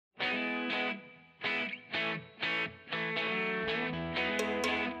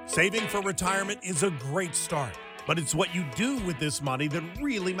Saving for retirement is a great start, but it's what you do with this money that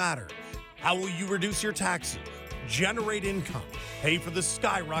really matters. How will you reduce your taxes, generate income, pay for the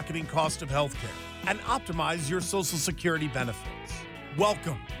skyrocketing cost of healthcare, and optimize your Social Security benefits?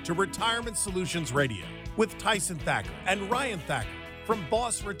 Welcome to Retirement Solutions Radio with Tyson Thacker and Ryan Thacker from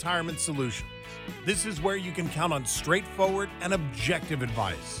Boss Retirement Solutions. This is where you can count on straightforward and objective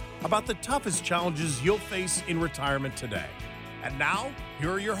advice about the toughest challenges you'll face in retirement today. And now, here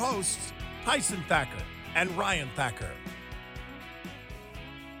are your hosts, Tyson Thacker and Ryan Thacker.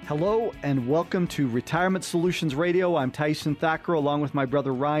 Hello and welcome to Retirement Solutions Radio. I'm Tyson Thacker along with my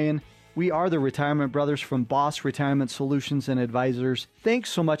brother Ryan. We are the Retirement Brothers from Boss Retirement Solutions and Advisors.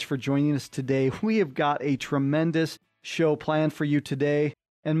 Thanks so much for joining us today. We have got a tremendous show planned for you today.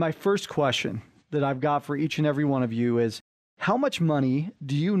 And my first question that I've got for each and every one of you is, how much money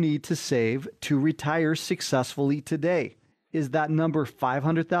do you need to save to retire successfully today? Is that number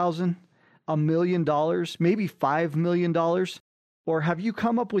 $500,000, $1 million, maybe $5 million? Or have you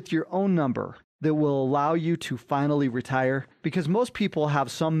come up with your own number that will allow you to finally retire? Because most people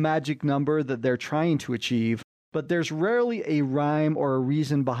have some magic number that they're trying to achieve, but there's rarely a rhyme or a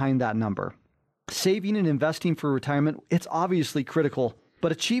reason behind that number. Saving and investing for retirement, it's obviously critical,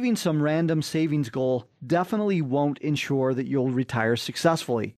 but achieving some random savings goal definitely won't ensure that you'll retire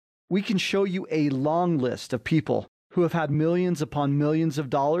successfully. We can show you a long list of people who have had millions upon millions of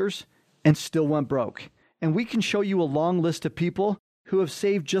dollars and still went broke. And we can show you a long list of people who have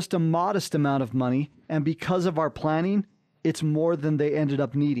saved just a modest amount of money, and because of our planning, it's more than they ended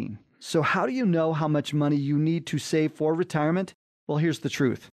up needing. So how do you know how much money you need to save for retirement? Well, here's the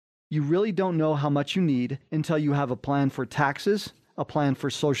truth. You really don't know how much you need until you have a plan for taxes, a plan for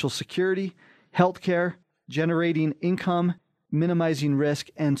Social Security, healthcare, generating income, minimizing risk,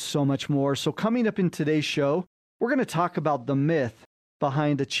 and so much more. So coming up in today's show, we're going to talk about the myth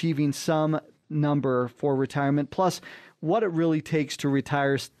behind achieving some number for retirement, plus what it really takes to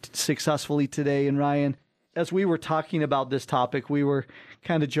retire successfully today. And Ryan, as we were talking about this topic, we were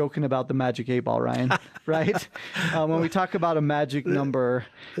kind of joking about the magic 8-ball, Ryan, right? When we talk about a magic number.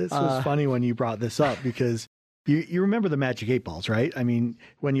 This was funny when you brought this up because you remember the magic 8-balls, right? I mean,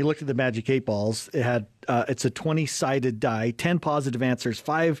 when you looked at the magic 8-balls, it had it's a 20-sided die, 10 positive answers,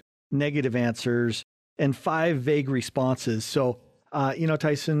 5 negative answers, and 5 vague responses. So,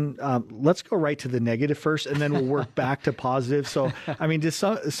 Tyson, let's go right to the negative first, and then we'll work back to positive. So, I mean, just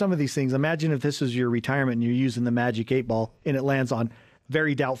some of these things. Imagine if this is your retirement and you're using the magic 8-ball and it lands on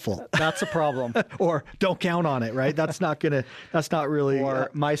very doubtful. That's a problem. Or don't count on it, right? That's not really.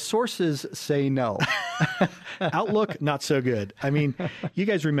 Or my sources say no. Outlook, not so good. I mean, you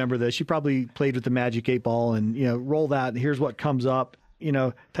guys remember this. You probably played with the magic 8-ball and, roll that and here's what comes up.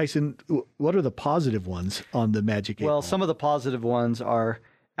 Tyson, what are the positive ones on the magic 8-ball? Well, some of the positive ones are,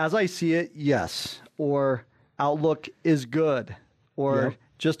 as I see it, yes, or outlook is good, or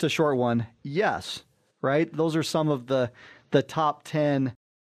just a short one, yes, right? Those are some of the top 10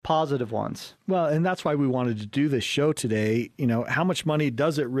 positive ones. Well, and that's why we wanted to do this show today. How much money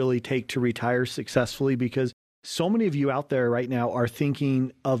does it really take to retire successfully? Because so many of you out there right now are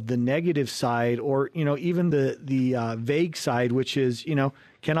thinking of the negative side, or even the vague side, which is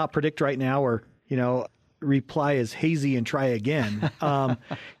cannot predict right now, or reply as hazy and try again.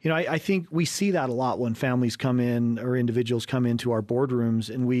 I think we see that a lot when families come in or individuals come into our boardrooms,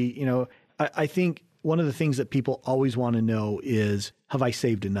 and I think one of the things that people always want to know is, have I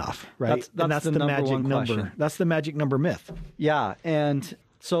saved enough? Right, that's the magic number. That's the magic number myth. Yeah, and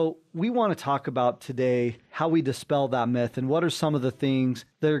so we want to talk about today how we dispel that myth and what are some of the things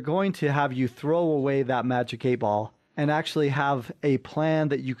that are going to have you throw away that magic 8-ball and actually have a plan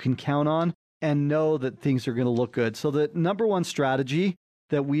that you can count on and know that things are going to look good. So the number one strategy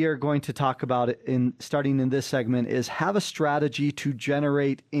that we are going to talk about starting in this segment is have a strategy to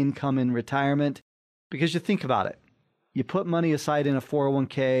generate income in retirement. Because you think about it, you put money aside in a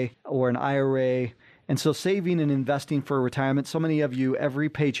 401k or an IRA. And so saving and investing for retirement, so many of you, every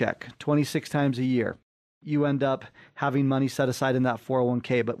paycheck, 26 times a year, you end up having money set aside in that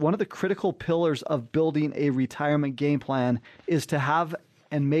 401k. But one of the critical pillars of building a retirement game plan is to have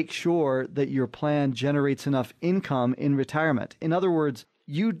and make sure that your plan generates enough income in retirement. In other words,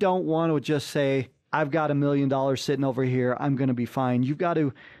 you don't want to just say, I've got $1 million sitting over here, I'm going to be fine. You've got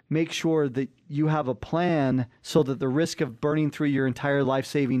to make sure that you have a plan so that the risk of burning through your entire life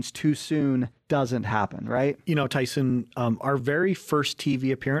savings too soon doesn't happen, right? Tyson, our very first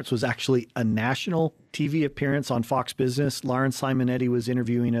TV appearance was actually a national TV appearance on Fox Business. Lauren Simonetti was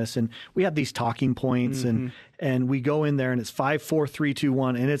interviewing us, and we had these talking points, and we go in there, and it's 5, 4, 3, 2,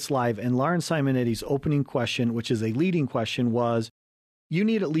 1, and it's live. And Lauren Simonetti's opening question, which is a leading question, was, you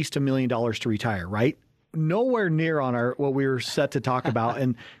need at least $1 million to retire, right? Nowhere near on what we were set to talk about.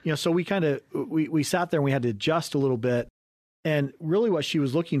 And, so we we sat there and we had to adjust a little bit. And really what she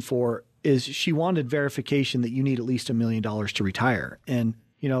was looking for is she wanted verification that you need at least $1 million to retire. And,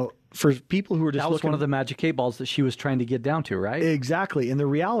 for people who are just that was one of the magic 8 balls that she was trying to get down to, right? Exactly. And the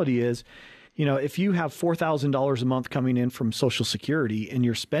reality is, if you have $4,000 a month coming in from Social Security and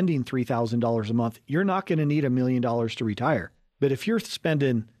you're spending $3,000 a month, you're not going to need $1 million to retire. But if you're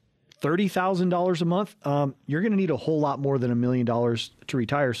spending $30,000 a month, you're going to need a whole lot more than $1 million to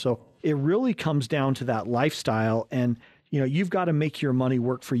retire. So it really comes down to that lifestyle. And, you've got to make your money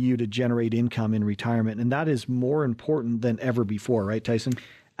work for you to generate income in retirement. And that is more important than ever before, right, Tyson?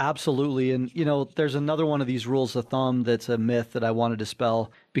 Absolutely. And, there's another one of these rules of thumb that's a myth that I want to dispel,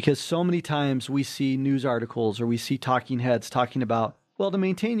 because so many times we see news articles or we see talking heads talking about, well, to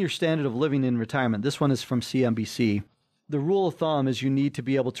maintain your standard of living in retirement. This one is from CNBC. The rule of thumb is you need to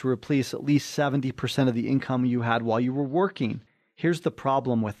be able to replace at least 70% of the income you had while you were working. Here's the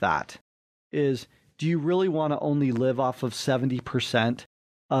problem with that is, do you really want to only live off of 70%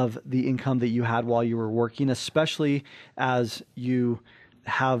 of the income that you had while you were working, especially as you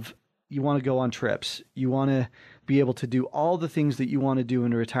want to go on trips. You want to be able to do all the things that you want to do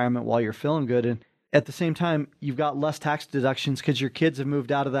in retirement while you're feeling good. And at the same time, you've got less tax deductions because your kids have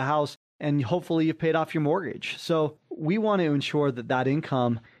moved out of the house and hopefully you've paid off your mortgage. So we want to ensure that that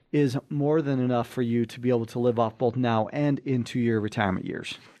income is more than enough for you to be able to live off both now and into your retirement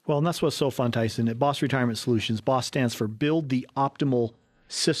years. Well, and that's what's so fun, Tyson. At Boss Retirement Solutions, BOSS stands for Build the Optimal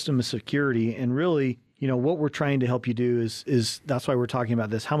System of Security. And really, what we're trying to help you do is that's why we're talking about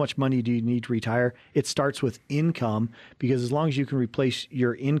this. How much money do you need to retire? It starts with income, because as long as you can replace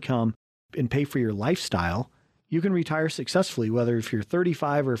your income and pay for your lifestyle, you can retire successfully, whether if you're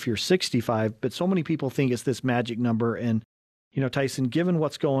 35 or if you're 65. But so many people think it's this magic number. And, Tyson, given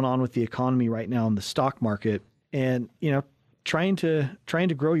what's going on with the economy right now in the stock market and, trying to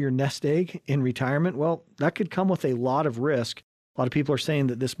grow your nest egg in retirement, well, that could come with a lot of risk. A lot of people are saying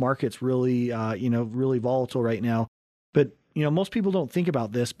that this market's really, really volatile right now. But, most people don't think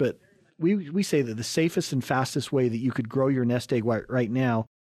about this, but we say that the safest and fastest way that you could grow your nest egg right now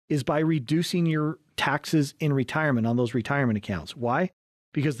is by reducing your taxes in retirement on those retirement accounts. Why?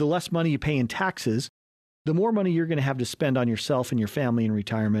 Because the less money you pay in taxes, the more money you're going to have to spend on yourself and your family in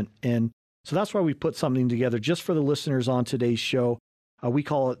retirement. And so that's why we put something together just for the listeners on today's show. We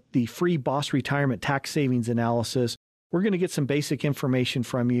call it the free Boss Retirement Tax Savings Analysis. We're going to get some basic information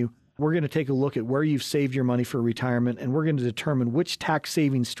from you. We're going to take a look at where you've saved your money for retirement, and we're going to determine which tax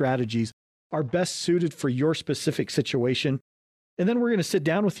saving strategies are best suited for your specific situation. And then we're going to sit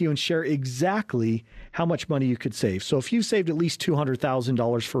down with you and share exactly how much money you could save. So if you've saved at least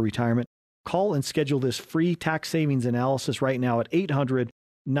 $200,000 for retirement, call and schedule this free tax savings analysis right now at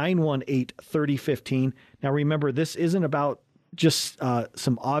 800-918-3015. Now remember, this isn't about just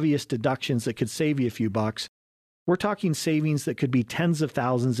some obvious deductions that could save you a few bucks. We're talking savings that could be tens of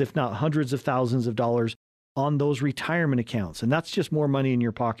thousands, if not hundreds of thousands of dollars on those retirement accounts. And that's just more money in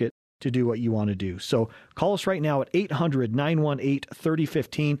your pocket to do what you want to do. So call us right now at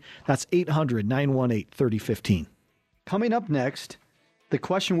 800-918-3015. That's 800-918-3015. Coming up next, the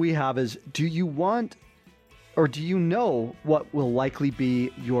question we have is, do you want or do you know what will likely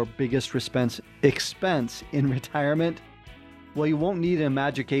be your biggest expense in retirement? Well, you won't need a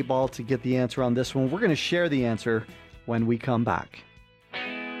magic 8 ball to get the answer on this one. We're going to share the answer when we come back.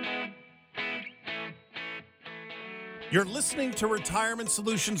 You're listening to Retirement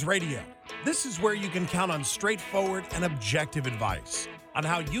Solutions Radio. This is where you can count on straightforward and objective advice on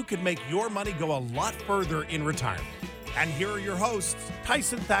how you can make your money go a lot further in retirement. And here are your hosts,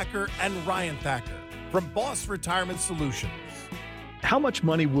 Tyson Thacker and Ryan Thacker from Boss Retirement Solutions. How much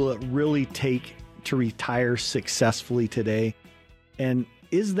money will it really take to retire successfully today? And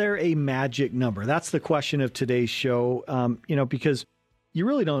is there a magic number? That's the question of today's show, because you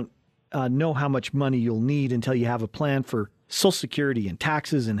really don't know how much money you'll need until you have a plan for Social Security and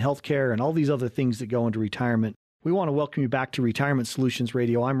taxes and healthcare and all these other things that go into retirement. We want to welcome you back to Retirement Solutions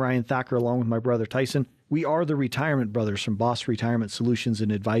Radio. I'm Ryan Thacker along with my brother Tyson. We are the Retirement Brothers from Boss Retirement Solutions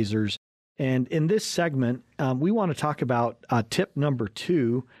and Advisors. And in this segment, we want to talk about tip number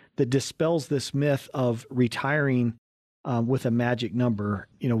 2 that dispels this myth of retiring with a magic number.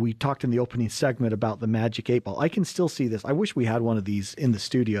 We talked in the opening segment about the magic 8 ball. I can still see this. I wish we had one of these in the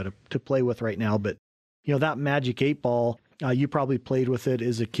studio to play with right now. But, that magic 8 ball, you probably played with it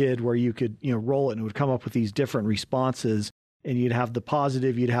as a kid where you could, roll it and it would come up with these different responses. and you'd have the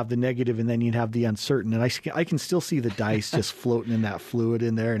positive, you'd have the negative, and then you'd have the uncertain. And I can still see the dice just floating in that fluid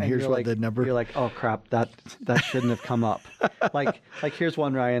in there. And here's what the number. You're like, oh crap, that shouldn't have come up. like here's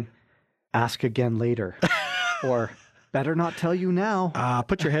one, Ryan. Ask again later, or better not tell you now.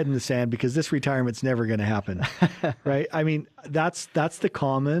 Put your head in the sand because this retirement's never going to happen, right? I mean, that's the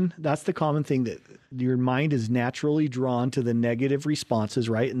common thing, that your mind is naturally drawn to the negative responses,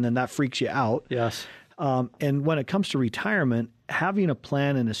 right? And then that freaks you out. Yes. And when it comes to retirement, having a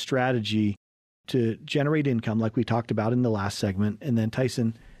plan and a strategy to generate income, like we talked about in the last segment, and then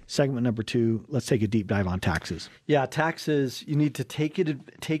Tyson, segment number 2, let's take a deep dive on taxes. Yeah, taxes. You need to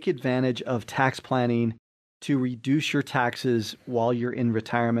take advantage of tax planning to reduce your taxes while you're in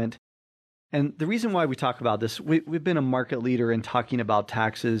retirement. And the reason why we talk about this, we've been a market leader in talking about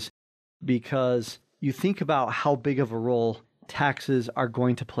taxes because you think about how big of a role taxes are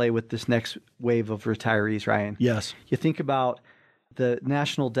going to play with this next wave of retirees, Ryan. Yes. You think about the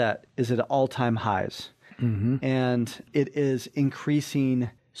national debt is at all-time highs, and it is increasing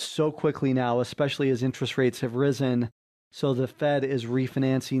so quickly now, especially as interest rates have risen. So the Fed is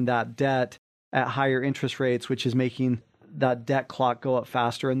refinancing that debt at higher interest rates, which is making that debt clock go up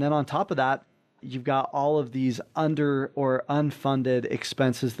faster. And then on top of that, you've got all of these under or unfunded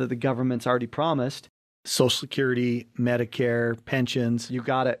expenses that the government's already promised. Social Security, Medicare, pensions. You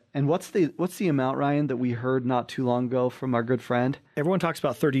got it. And what's the amount, Ryan, that we heard not too long ago from our good friend? Everyone talks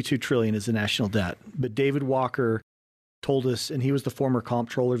about $32 trillion as the national debt, but David Walker told us, and he was the former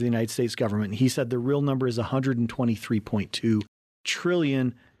comptroller of the United States government, and he said the real number is $123.2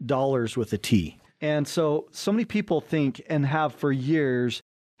 trillion with a T. And so many people think and have for years,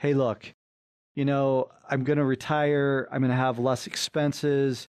 hey, look, I'm going to retire. I'm going to have less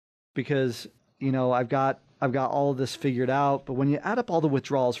expenses because I've got all of this figured out. But when you add up all the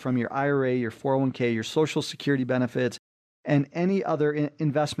withdrawals from your IRA, your 401k, your Social Security benefits, and any other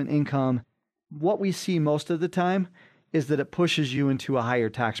investment income, what we see most of the time is that it pushes you into a higher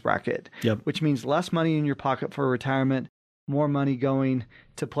tax bracket, which means less money in your pocket for retirement, more money going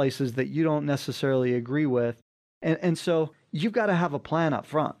to places that you don't necessarily agree with. And so you've got to have a plan up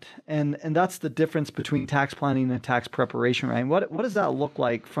front. And that's the difference between tax planning and tax preparation, right? What does that look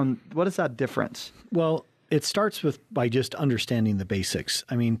like what is that difference? Well, it starts by just understanding the basics.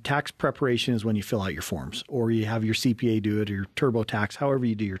 I mean, tax preparation is when you fill out your forms or you have your CPA do it or your TurboTax, however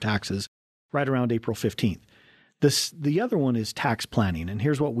you do your taxes, right around April 15th. The other one is tax planning. And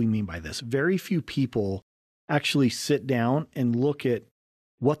here's what we mean by this. Very few people actually sit down and look at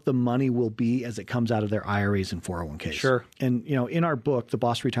what the money will be as it comes out of their IRAs and 401ks. Sure. And, in our book, The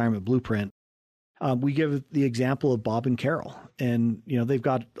Boss Retirement Blueprint, we give the example of Bob and Carol. And, they've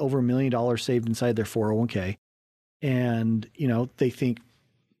got over $1 million saved inside their 401k. And, they think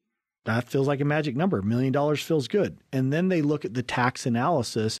that feels like a magic number. $1 million feels good. And then they look at the tax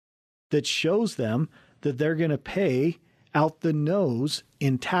analysis that shows them that they're going to pay out the nose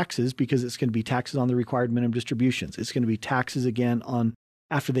in taxes because it's going to be taxes on the required minimum distributions. It's going to be taxes again on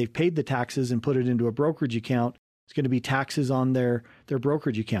after they've paid the taxes and put it into a brokerage account. It's going to be taxes on their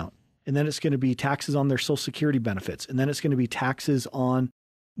brokerage account. And then it's going to be taxes on their Social Security benefits. And then it's going to be taxes on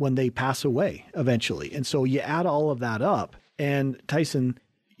when they pass away eventually. And so you add all of that up. And Tyson,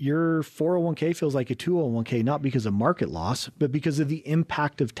 your 401k feels like a 201k, not because of market loss, but because of the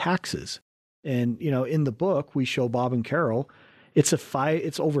impact of taxes. And, in the book, we show Bob and Carol, it's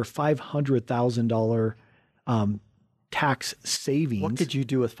over $500,000 tax savings. What could you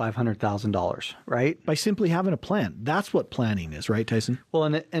do with $500,000, right? By simply having a plan. That's what planning is, right, Tyson?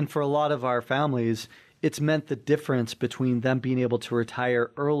 Well, and for a lot of our families, it's meant the difference between them being able to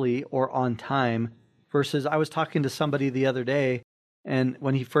retire early or on time versus I was talking to somebody the other day, and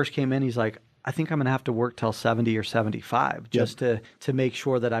when he first came in, he's like, I think I'm going to have to work till 70 or 75 just to make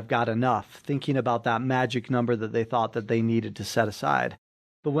sure that I've got enough, thinking about that magic number that they thought that they needed to set aside.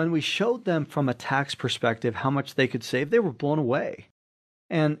 But when we showed them from a tax perspective how much they could save, they were blown away.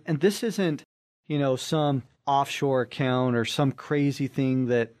 And this isn't, some offshore account or some crazy thing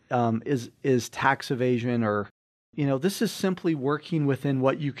that is tax evasion or, this is simply working within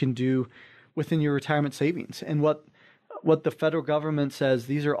what you can do within your retirement savings. And what the federal government says,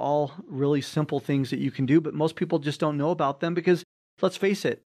 these are all really simple things that you can do, but most people just don't know about them because, let's face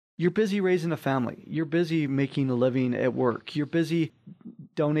it, you're busy raising a family. You're busy making a living at work. You're busy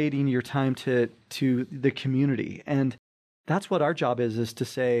donating your time to the community. And that's what our job is to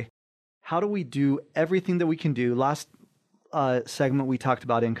say, how do we do everything that we can do? Last segment, we talked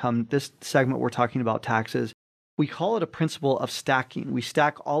about income. This segment, we're talking about taxes. We call it a principle of stacking. We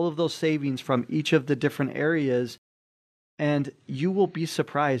stack all of those savings from each of the different areas. And you will be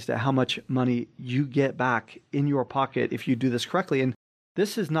surprised at how much money you get back in your pocket if you do this correctly. And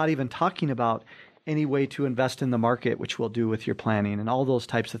this is not even talking about any way to invest in the market, which we'll do with your planning and all those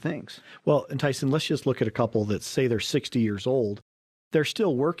types of things. Well, and Tyson, let's just look at a couple that say they're 60 years old. They're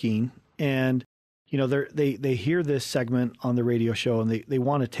still working, and they hear this segment on the radio show and they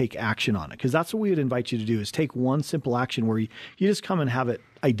want to take action on it, because that's what we would invite you to do, is take one simple action where you just come and have it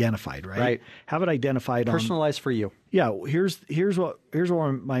identified, right? Right. Have it identified. Personalized for you. Yeah. Here's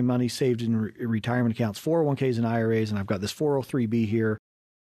where my money's saved in retirement accounts, 401ks and IRAs, and I've got this 403b here.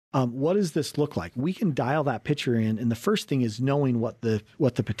 What does this look like? We can dial that picture in, and the first thing is knowing what the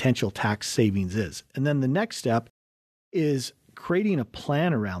potential tax savings is. And then the next step is creating a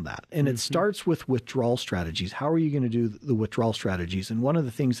plan around that. And it starts with withdrawal strategies. How are you going to do the withdrawal strategies? And one of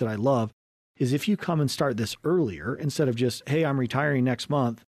the things that I love is if you come and start this earlier, instead of just, hey, I'm retiring next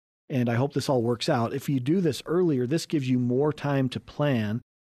month and I hope this all works out. If you do this earlier, this gives you more time to plan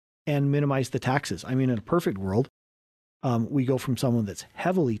and minimize the taxes. I mean, in a perfect world, we go from someone that's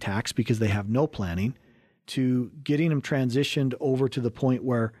heavily taxed because they have no planning to getting them transitioned over to the point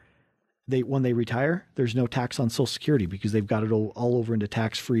where when they retire, there's no tax on Social Security because they've got it all over into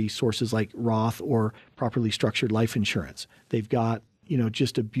tax-free sources like Roth or properly structured life insurance. They've got,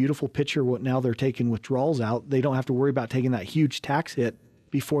 just a beautiful picture. What now they're taking withdrawals out. They don't have to worry about taking that huge tax hit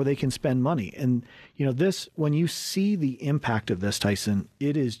before they can spend money. And, this, when you see the impact of this, Tyson,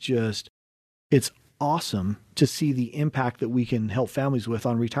 it's awesome to see the impact that we can help families with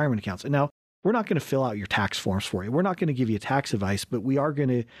on retirement accounts. And now, we're not going to fill out your tax forms for you. We're not going to give you tax advice, but we are going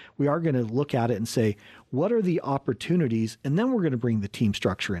to look at it and say, what are the opportunities? And then we're going to bring the team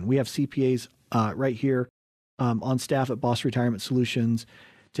structure in. We have CPAs right here on staff at Boss Retirement Solutions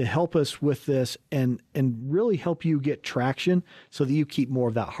to help us with this and really help you get traction so that you keep more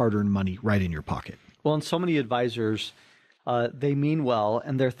of that hard-earned money right in your pocket. Well, and so many advisors, they mean well,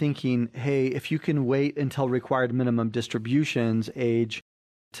 and they're thinking, hey, if you can wait until required minimum distributions age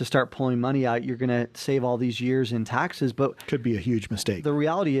to start pulling money out, you're going to save all these years in taxes. But could be a huge mistake. The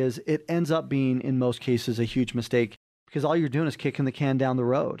reality is it ends up being, in most cases, a huge mistake because all you're doing is kicking the can down the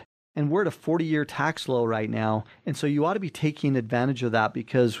road. And we're at a 40-year tax low right now. And so you ought to be taking advantage of that,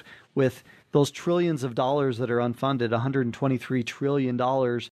 because with those trillions of dollars that are unfunded, $123 trillion,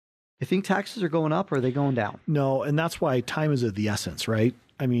 I think taxes are going up, or are they going down? No, and that's why time is of the essence, right?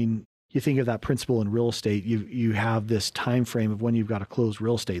 I mean, you think of that principle in real estate, you have this time frame of when you've got to close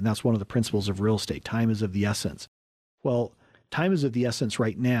real estate, and that's one of the principles of real estate. Time is of the essence. Well, time is of the essence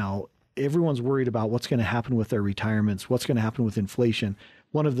right now. Everyone's worried about what's going to happen with their retirements, what's going to happen with inflation.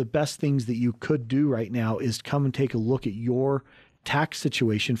 One of the best things that you could do right now is come and take a look at your tax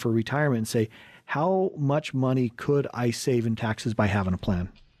situation for retirement and say, how much money could I save in taxes by having a plan?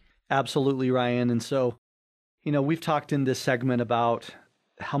 Absolutely, Ryan. And so, we've talked in this segment about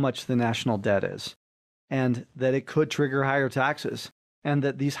how much the national debt is, and that it could trigger higher taxes, and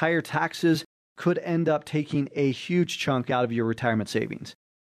that these higher taxes could end up taking a huge chunk out of your retirement savings.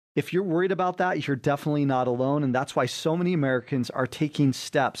 If you're worried about that, you're definitely not alone, and that's why so many Americans are taking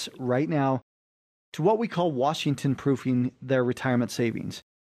steps right now to what we call Washington-proofing their retirement savings.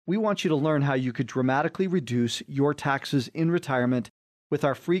 We want you to learn how you could dramatically reduce your taxes in retirement with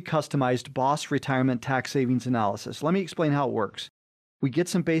our free customized Boss Retirement Tax Savings Analysis. Let me explain how it works. We get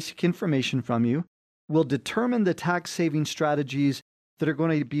some basic information from you. We'll determine the tax saving strategies that are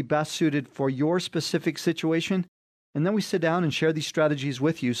going to be best suited for your specific situation. And then we sit down and share these strategies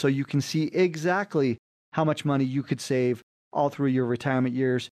with you so you can see exactly how much money you could save all through your retirement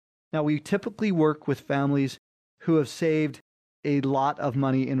years. Now, we typically work with families who have saved a lot of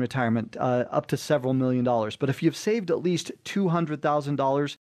money in retirement, up to several $1 million. But if you've saved at least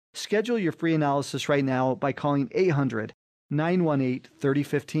 $200,000, schedule your free analysis right now by calling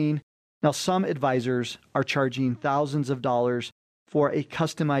 800-918-3015. Now, some advisors are charging thousands of dollars for a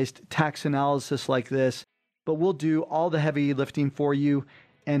customized tax analysis like this, but we'll do all the heavy lifting for you.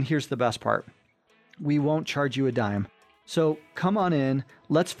 And here's the best part. We won't charge you a dime. So come on in.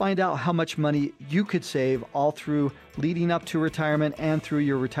 Let's find out how much money you could save all through leading up to retirement and through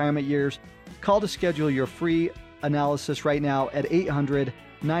your retirement years. Call to schedule your free analysis right now at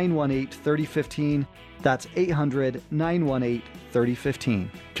 800-918-3015. That's 800-918-3015.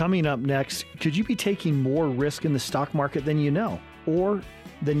 Coming up next, could you be taking more risk in the stock market than you know, or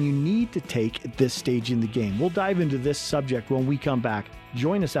than you need to take at this stage in the game? We'll dive into this subject when we come back.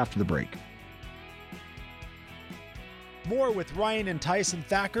 Join us after the break. More with Ryan and Tyson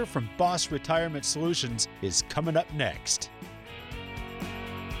Thacker from Boss Retirement Solutions is coming up next.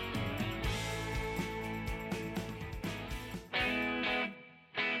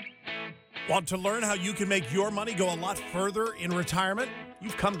 Want to learn how you can make your money go a lot further in retirement?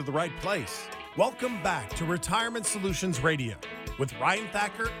 You've come to the right place. Welcome back to Retirement Solutions Radio with Ryan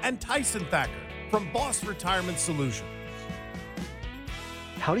Thacker and Tyson Thacker from Boss Retirement Solutions.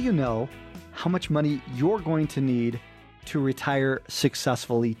 How do you know how much money you're going to need to retire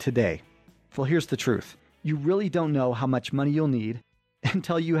successfully today? Well, here's the truth. You really don't know how much money you'll need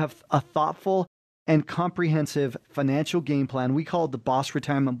until you have a thoughtful and comprehensive financial game plan. We call it the Boss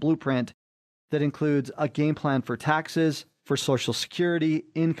Retirement Blueprint, that includes a game plan for taxes, for Social Security,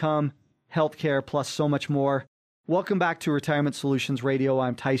 income, healthcare, plus so much more. Welcome back to Retirement Solutions Radio.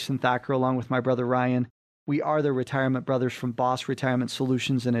 I'm Tyson Thacker along with my brother Ryan. We are the Retirement Brothers from Boss Retirement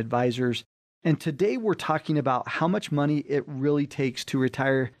Solutions and Advisors. And today we're talking about how much money it really takes to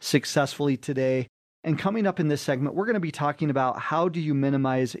retire successfully today. And coming up in this segment, we're going to be talking about how do you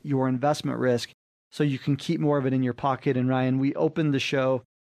minimize your investment risk so you can keep more of it in your pocket. And Ryan, we opened the show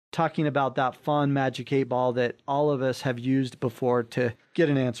talking about that fun Magic 8 Ball that all of us have used before to get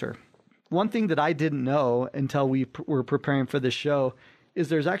an answer. One thing that I didn't know until we were preparing for this show is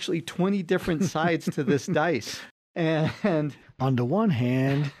there's actually 20 different sides to this dice. And on the one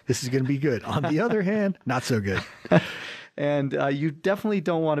hand, this is going to be good. On the other hand, not so good. And you definitely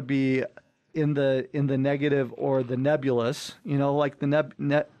don't want to be in the negative or the nebulous. You know, like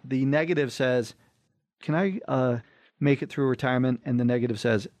the negative says, can I make it through retirement? And the negative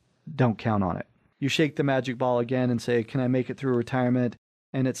says, don't count on it. You shake the magic ball again and say, can I make it through retirement?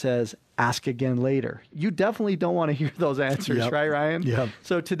 And it says, ask again later. You definitely don't want to hear those answers, right, Ryan? Yep.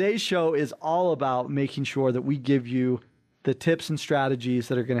 So today's show is all about making sure that we give you the tips and strategies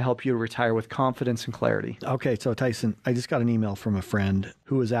that are going to help you to retire with confidence and clarity. Okay, so Tyson, I just got an email from a friend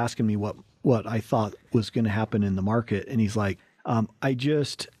who was asking me what I thought was going to happen in the market. And he's like,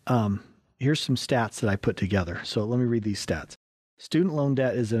 here's some stats that I put together. So let me read these stats. Student loan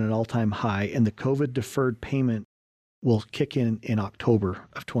debt is at an all-time high, and the COVID deferred payment will kick in October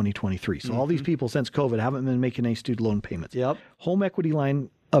of 2023. So all these people since COVID haven't been making any student loan payments. Yep. Home equity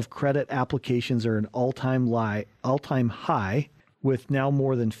line of credit applications are an all-time high, with now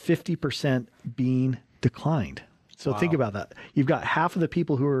more than 50% being declined. So think about that. You've got half of the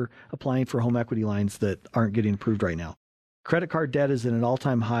people who are applying for home equity lines that aren't getting approved right now. Credit card debt is at an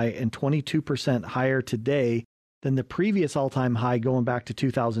all-time high and 22% higher today than the previous all-time high going back to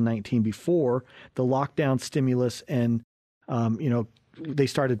 2019 before the lockdown stimulus and, they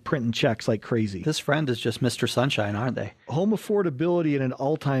started printing checks like crazy. This friend is just Mr. Sunshine, aren't they? Home affordability at an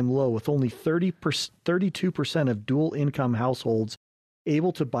all-time low, with only 32% of dual income households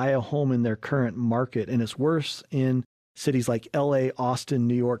able to buy a home in their current market. And it's worse in cities like LA, Austin,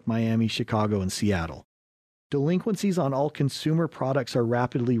 New York, Miami, Chicago, and Seattle. Delinquencies on all consumer products are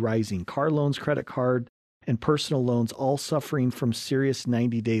rapidly rising. Car loans, credit card, and personal loans all suffering from serious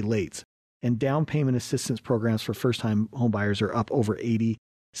 90-day lates. And down payment assistance programs for first-time homebuyers are up over 87%.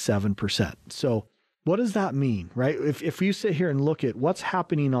 So what does that mean, right? If you sit here and look at what's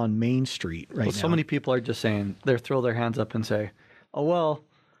happening on Main Street right now. So many people are just saying, they throw their hands up and say, oh, well,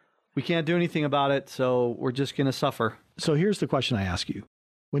 we can't do anything about it, so we're just going to suffer. So here's the question I ask you.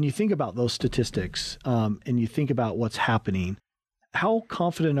 When you think about those statistics and you think about what's happening, how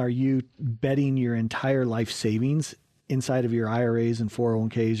confident are you betting your entire life savings inside of your IRAs and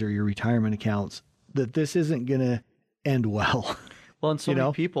 401ks or your retirement accounts that this isn't going to end well? Well, and so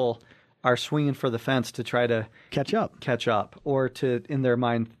many people are swinging for the fence to try to catch up, or to, in their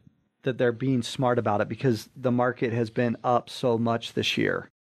mind, that they're being smart about it because the market has been up so much this year.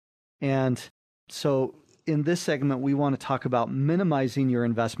 And so in this segment, we want to talk about minimizing your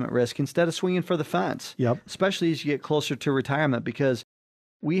investment risk instead of swinging for the fence. Yep. Especially as you get closer to retirement, because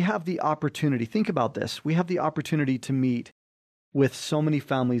we have the opportunity, think about this, we have the opportunity to meet with so many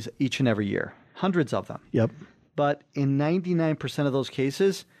families each and every year, hundreds of them. Yep. But in 99% of those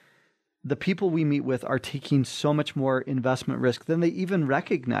cases, the people we meet with are taking so much more investment risk than they even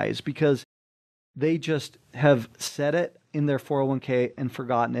recognize because they just have said it in their 401k and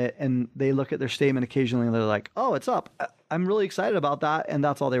forgotten it. And they look at their statement occasionally and they're like, oh, it's up. I'm really excited about that. And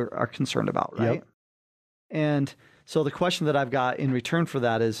that's all they are concerned about, right? Yep. And so the question that I've got in return for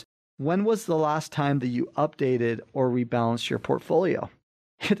that is, when was the last time that you updated or rebalanced your portfolio?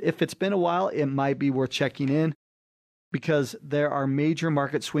 If it's been a while, it might be worth checking in because there are major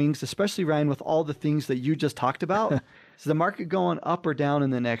market swings, especially, Ryan, with all the things that you just talked about. Is the market going up or down in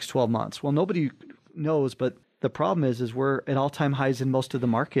the next 12 months? Well, nobody knows, but the problem is we're at all-time highs in most of the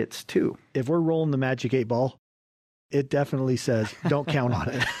markets too. If we're rolling the Magic 8 Ball, it definitely says don't count on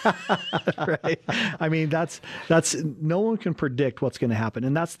it. Right? I mean, that's no one can predict what's going to happen,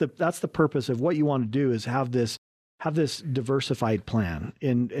 and that's the purpose of what you want to do is have this have this diversified plan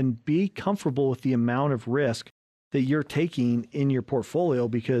and be comfortable with the amount of risk that you're taking in your portfolio,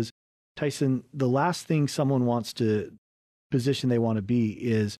 because Tyson, the last thing someone wants to position they want to be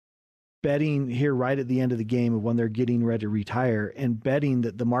is betting here right at the end of the game of when they're getting ready to retire and betting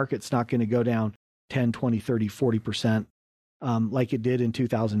that the market's not going to go down 10, 20, 30, 40%, like it did in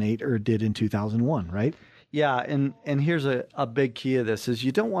 2008 or it did in 2001, right? Yeah. And here's a big key of this is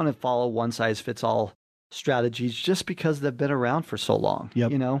you don't want to follow one size fits all strategies just because they've been around for so long.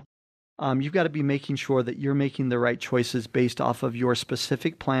 Yep. You know, you've got to be making sure that you're making the right choices based off of your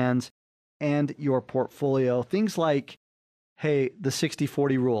specific plans and your portfolio. Things like, hey, the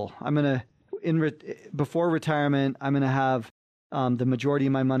 60-40 rule. I'm going to, before retirement, I'm going to have the majority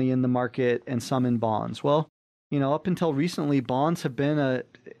of my money in the market and some in bonds. Well, you know, up until recently, bonds have been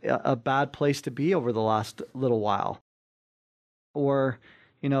a bad place to be over the last little while. Or,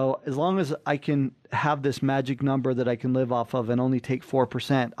 you know, as long as I can have this magic number that I can live off of and only take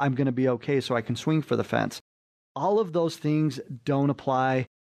 4%, I'm going to be okay, so I can swing for the fence. All of those things don't apply.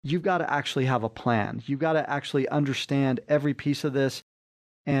 You've got to actually have a plan. You've got to actually understand every piece of this.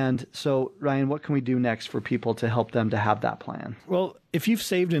 And so, Ryan, what can we do next for people to help them to have that plan? Well, if you've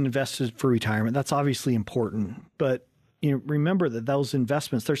saved and invested for retirement, that's obviously important. But you know, remember that those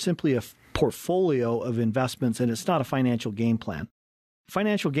investments, they're simply a portfolio of investments, and it's not a financial game plan.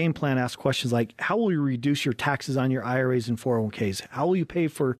 Financial game plan asks questions like, how will you reduce your taxes on your IRAs and 401ks? How will you pay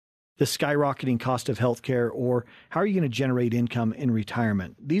for the skyrocketing cost of healthcare? Or how are you going to generate income in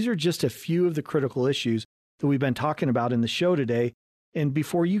retirement? These are just a few of the critical issues that we've been talking about in the show today. And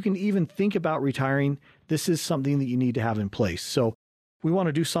before you can even think about retiring, this is something that you need to have in place. So we want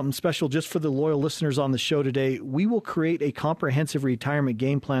to do something special just for the loyal listeners on the show today. We will create a comprehensive retirement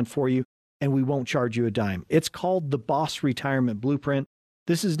game plan for you, and we won't charge you a dime. It's called the Boss Retirement Blueprint.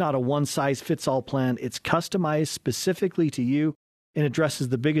 This is not a one-size-fits-all plan. It's customized specifically to you and addresses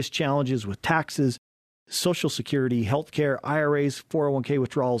the biggest challenges with taxes, Social Security, healthcare, IRAs, 401k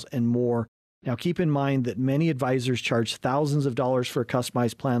withdrawals, and more. Now, keep in mind that many advisors charge thousands of dollars for a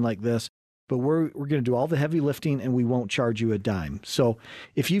customized plan like this, but we're going to do all the heavy lifting and we won't charge you a dime. So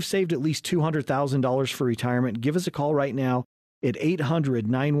if you've saved at least $200,000 for retirement, give us a call right now at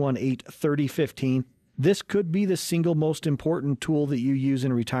 800-918-3015. This could be the single most important tool that you use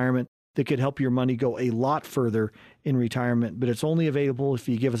in retirement that could help your money go a lot further in retirement, but it's only available if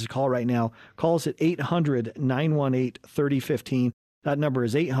you give us a call right now. Call us at 800-918-3015. That number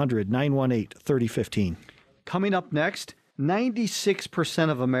is 800-918-3015. Coming up next,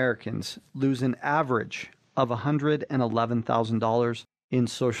 96% of Americans lose an average of $111,000 in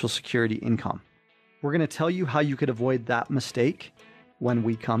Social Security income. We're going to tell you how you could avoid that mistake when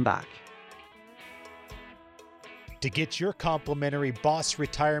we come back. To get your complimentary Boss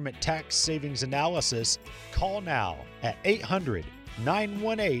Retirement Tax Savings Analysis, call now at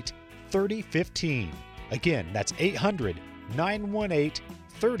 800-918-3015. Again, that's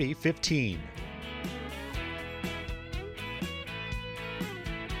 800-918-3015.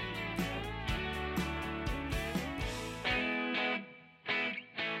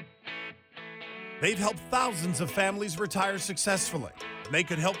 They've helped thousands of families retire successfully. They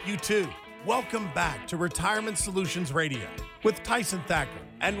could help you too. Welcome back to Retirement Solutions Radio with Tyson Thacker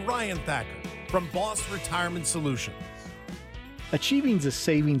and Ryan Thacker from Boss Retirement Solutions. Achieving a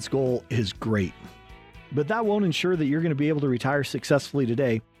savings goal is great, but that won't ensure that you're going to be able to retire successfully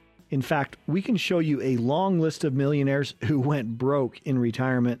today. In fact, we can show you a long list of millionaires who went broke in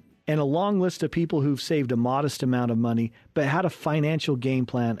retirement and a long list of people who've saved a modest amount of money but had a financial game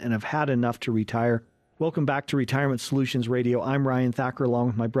plan and have had enough to retire. Welcome back to Retirement Solutions Radio. I'm Ryan Thacker along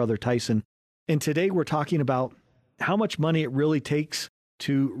with my brother Tyson. And today we're talking about how much money it really takes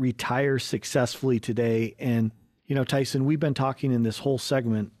to retire successfully today. And, you know, Tyson, we've been talking in this whole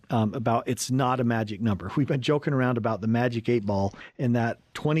segment about it's not a magic number. We've been joking around about the magic 8-ball and that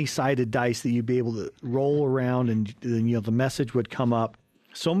 20-sided dice that you'd be able to roll around and, you know, the message would come up.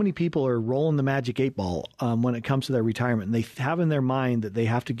 So many people are rolling the magic 8-ball when it comes to their retirement, and they have in their mind that they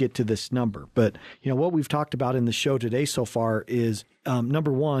have to get to this number. But, you know, what we've talked about in the show today so far is,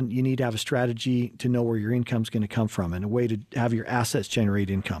 number one, you need to have a strategy to know where your income is going to come from and a way to have your assets generate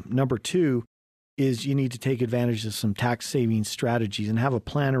income. Number two is you need to take advantage of some tax saving strategies and have a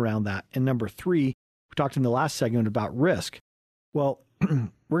plan around that. And number three, we talked in the last segment about risk. Well,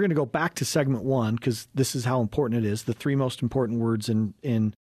 we're going to go back to segment one because this is how important it is. The three most important words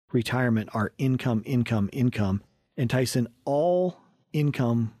in retirement are income, income, income. And Tyson, all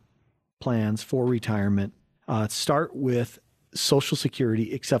income plans for retirement start with Social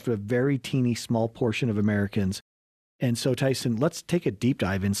Security, except for a very teeny small portion of Americans. And so, Tyson, let's take a deep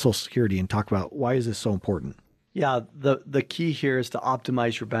dive in Social Security and talk about why is this so important? Yeah, the key here is to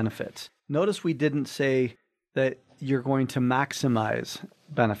optimize your benefits. Notice we didn't say that you're going to maximize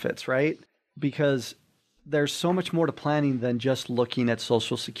benefits, right? Because there's so much more to planning than just looking at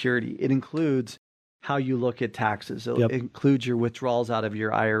Social Security. It includes how you look at taxes. It includes your withdrawals out of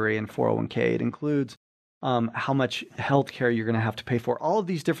your IRA and 401k. It includes how much health care you're going to have to pay for. All of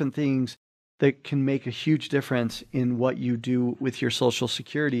these different things that can make a huge difference in what you do with your Social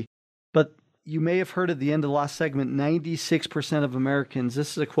Security. But you may have heard at the end of the last segment, 96% of Americans,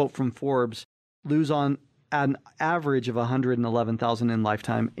 this is a quote from Forbes, lose on an average of $111,000 in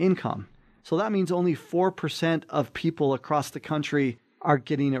lifetime income. So that means only 4% of people across the country are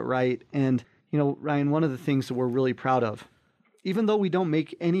getting it right. And, you know, Ryan, one of the things that we're really proud of, even though we don't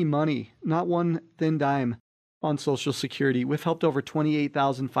make any money, not one thin dime on Social Security, we've helped over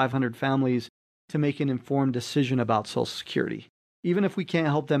 28,500 families to make an informed decision about Social Security. Even if we can't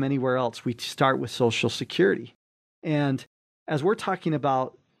help them anywhere else, we start with Social Security. And as we're talking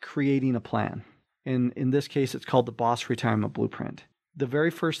about creating a plan, and in this case, it's called the Boss Retirement Blueprint, the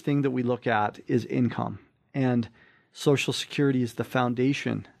very first thing that we look at is income. And Social Security is the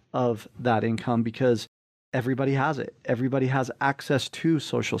foundation of that income because everybody has it. Everybody has access to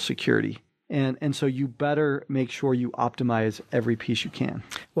Social Security. And so you better make sure you optimize every piece you can.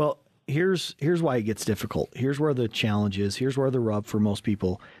 Well, here's why it gets difficult. Here's where the challenge is. Here's where the rub for most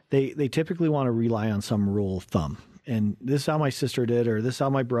people. They typically want to rely on some rule of thumb. And this is how my sister did, or this is how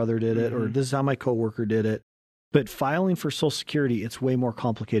my brother did it, or this is how my coworker did it. But filing for Social Security, it's way more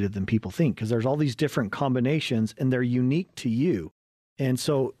complicated than people think because there's all these different combinations and they're unique to you. And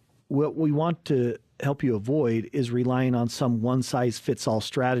so what we want to help you avoid is relying on some one-size-fits-all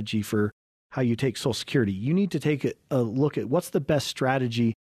strategy for how you take Social Security. You need to take a look at what's the best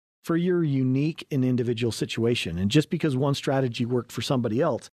strategy for your unique and individual situation. And just because one strategy worked for somebody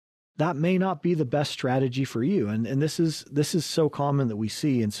else, that may not be the best strategy for you. And this is so common that we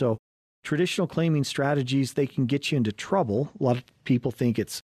see. And so traditional claiming strategies, they can get you into trouble. A lot of people think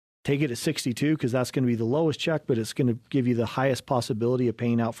it's take it at 62 because that's going to be the lowest check, but it's going to give you the highest possibility of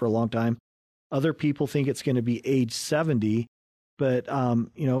paying out for a long time. Other people think it's going to be age 70, but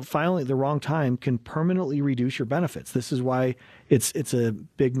filing at the wrong time can permanently reduce your benefits. This is why it's a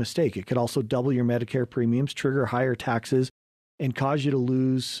big mistake. It could also double your Medicare premiums, trigger higher taxes, and cause you to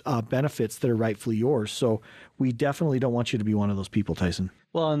lose benefits that are rightfully yours. So we definitely don't want you to be one of those people, Tyson.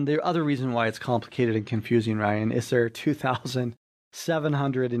 Well, and the other reason why it's complicated and confusing, Ryan, is there are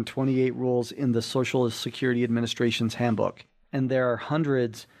 2,728 rules in the Social Security Administration's handbook, and there are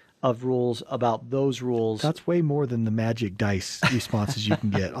hundreds of rules about those rules. That's way more than the magic dice responses you can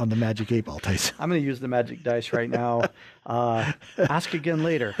get on the Magic 8 Ball, Tyson. I'm going to use the magic dice right now. Ask again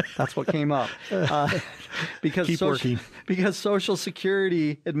later. That's what came up. Because Keep working. Because Social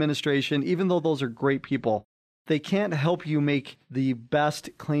Security Administration, even though those are great people, they can't help you make the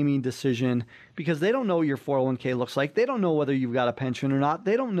best claiming decision because they don't know what your 401k looks like. They don't know whether you've got a pension or not.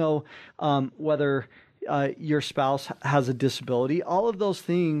 They don't know whether your spouse has a disability. All of those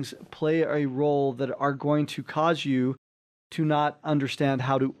things play a role that are going to cause you to not understand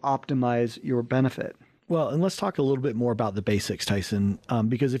how to optimize your benefit. Well, and let's talk a little bit more about the basics, Tyson,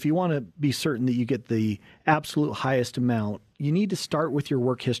 because if you want to be certain that you get the absolute highest amount, you need to start with your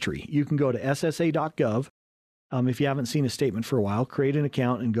work history. You can go to ssa.gov. If you haven't seen a statement for a while, create an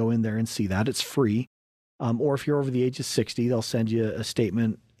account and go in there and see that. It's free. Or if you're over the age of 60, they'll send you a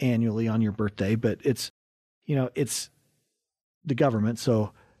statement annually on your birthday, but it's the government.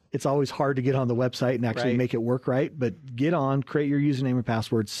 So it's always hard to get on the website and actually make it work right, but get on, create your username and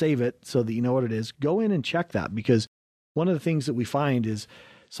password, save it so that you know what it is. Go in and check that because one of the things that we find is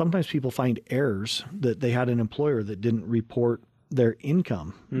sometimes people find errors that they had an employer that didn't report their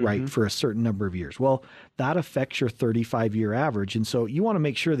income right for a certain number of years. Well, that affects your 35-year average. And so you want to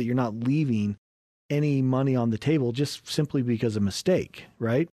make sure that you're not leaving any money on the table just simply because of mistake,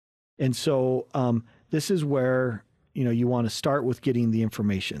 right? And so this is where you want to start with getting the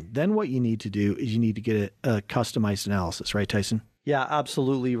information. Then what you need to do is you need to get a customized analysis, right, Tyson? Yeah,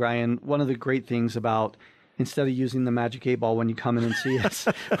 absolutely, Ryan. One of the great things about instead of using the Magic 8 Ball when you come in and see us,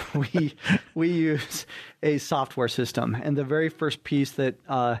 we use a software system. And the very first piece that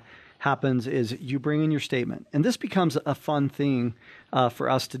happens is you bring in your statement. And this becomes a fun thing for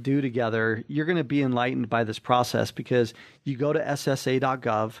us to do together. You're going to be enlightened by this process because you go to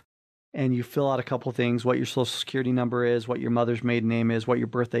ssa.gov and you fill out a couple things, what your Social Security number is, what your mother's maiden name is, what your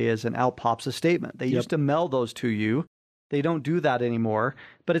birthday is, and out pops a statement. They used to mail those to you. They don't do that anymore,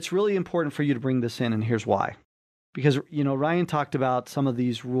 but it's really important for you to bring this in, and here's why. Because, Ryan talked about some of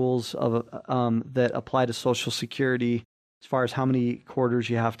these rules of that apply to Social Security as far as how many quarters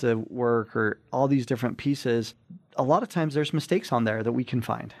you have to work or all these different pieces, a lot of times there's mistakes on there that we can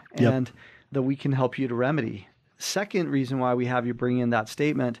find and that we can help you to remedy. Second reason why we have you bring in that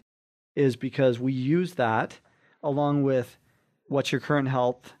statement is because we use that along with what's your current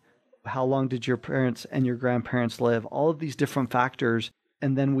health, how long did your parents and your grandparents live, all of these different factors.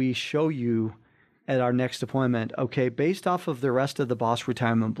 And then we show you at our next appointment, okay, based off of the rest of the Boss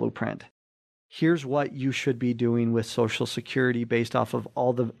Retirement Blueprint, here's what you should be doing with Social Security based off of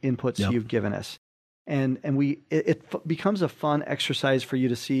all the inputs you've given us. And it becomes a fun exercise for you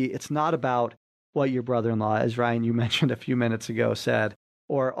to see. It's not about what your brother-in-law, as Ryan, you mentioned a few minutes ago, said,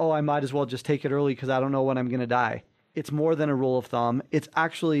 or, oh, I might as well just take it early because I don't know when I'm going to die. It's more than a rule of thumb. It's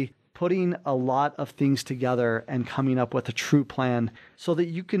actually putting a lot of things together and coming up with a true plan so that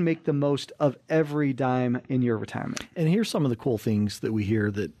you can make the most of every dime in your retirement. And here's some of the cool things that we hear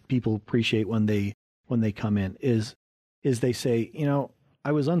that people appreciate when they come in is they say, you know,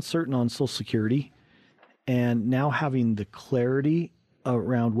 I was uncertain on Social Security, and now having the clarity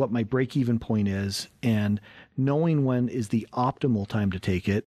around what my break-even point is and knowing when is the optimal time to take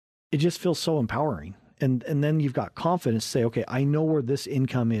it, it just feels so empowering. And then you've got confidence to say, okay, I know where this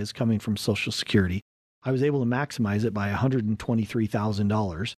income is coming from Social Security. I was able to maximize it by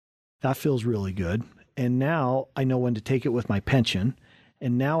 $123,000. That feels really good. And now I know when to take it with my pension.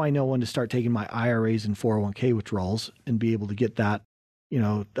 And now I know when to start taking my IRAs and 401k withdrawals and be able to get that,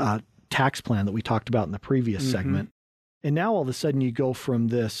 tax plan that we talked about in the previous segment. And now all of a sudden you go from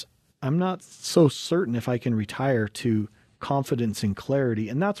this, I'm not so certain if I can retire, to confidence and clarity.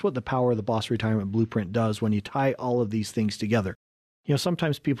 And that's what the power of the Boss Retirement Blueprint does when you tie all of these things together. You know,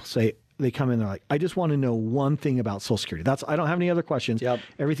 sometimes people say, they come in, they're like, I just want to know one thing about Social Security. I don't have any other questions.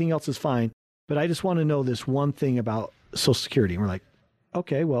 Everything else is fine, but I just want to know this one thing about Social Security. And we're like,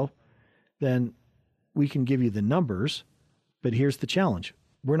 okay, well, then we can give you the numbers, but here's the challenge.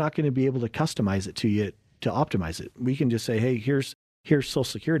 We're not going to be able to customize it to you to optimize it. We can just say, hey, here's Social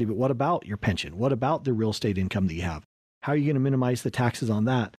Security, but what about your pension? What about the real estate income that you have? How are you going to minimize the taxes on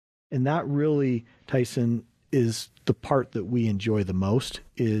that? And that really, Tyson, is the part that we enjoy the most,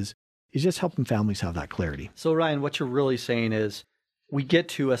 is just helping families have that clarity. So Ryan, what you're really saying is we get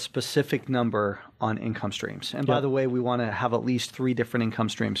to a specific number on income streams. And by the way, we want to have at least 3 different income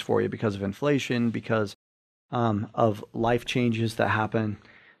streams for you because of inflation, because of life changes that happen,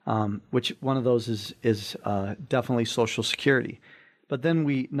 which one of those is definitely Social Security. But then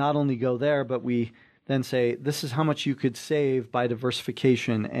we not only go there, but we then say, this is how much you could save by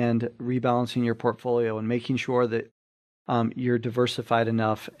diversification and rebalancing your portfolio and making sure that you're diversified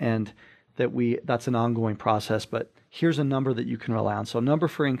enough, and that's an ongoing process. But here's a number that you can rely on. So number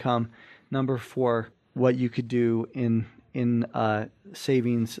for income, number for what you could do in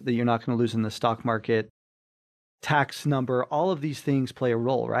savings that you're not going to lose in the stock market, tax number, all of these things play a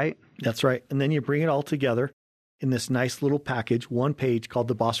role, right? That's right. And then you bring it all together in this nice little package, one page called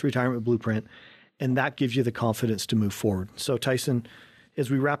the Boss Retirement Blueprint. And that gives you the confidence to move forward. So Tyson, as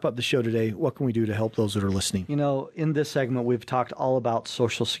we wrap up the show today, what can we do to help those that are listening? You know, in this segment, we've talked all about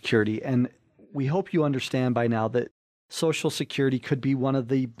Social Security, and we hope you understand by now that Social Security could be one of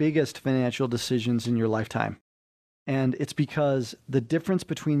the biggest financial decisions in your lifetime. And it's because the difference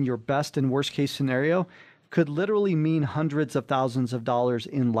between your best and worst case scenario could literally mean hundreds of thousands of dollars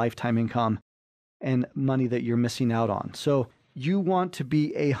in lifetime income and money that you're missing out on. So you want to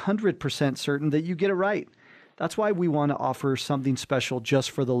be 100% certain that you get it right. That's why we want to offer something special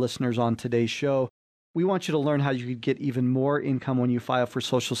just for the listeners on today's show. We want you to learn how you could get even more income when you file for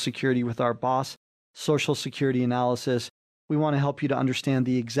Social Security with our Boss Social Security Analysis. We want to help you to understand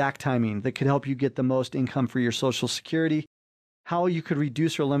the exact timing that could help you get the most income for your Social Security, how you could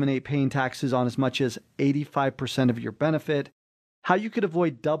reduce or eliminate paying taxes on as much as 85% of your benefit, how you could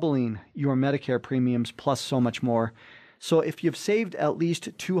avoid doubling your Medicare premiums, plus so much more. So if you've saved at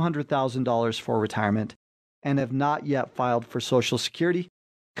least $200,000 for retirement and have not yet filed for Social Security,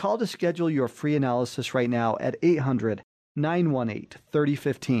 call to schedule your free analysis right now at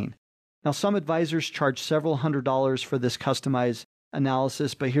 800-918-3015. Now, some advisors charge several $100s for this customized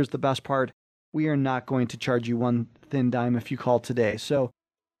analysis, but here's the best part. We are not going to charge you one thin dime if you call today. So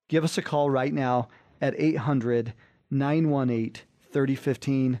give us a call right now at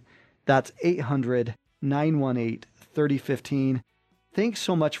 800-918-3015. That's 800-918-3015. Thanks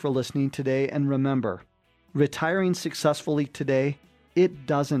so much for listening today. And remember, retiring successfully today, it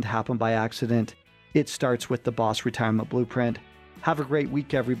doesn't happen by accident. It starts with the Boss Retirement Blueprint. Have a great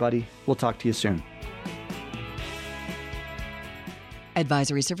week, everybody. We'll talk to you soon.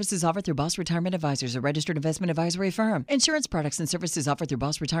 Advisory services offered through Boss Retirement Advisors, a registered investment advisory firm. Insurance products and services offered through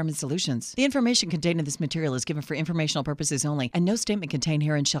Boss Retirement Solutions. The information contained in this material is given for informational purposes only, and no statement contained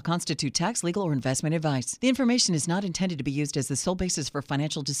herein shall constitute tax, legal, or investment advice. The information is not intended to be used as the sole basis for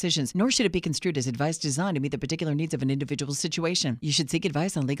financial decisions, nor should it be construed as advice designed to meet the particular needs of an individual situation. You should seek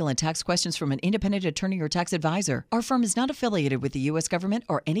advice on legal and tax questions from an independent attorney or tax advisor. Our firm is not affiliated with the U.S. government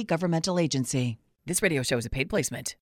or any governmental agency. This radio show is a paid placement.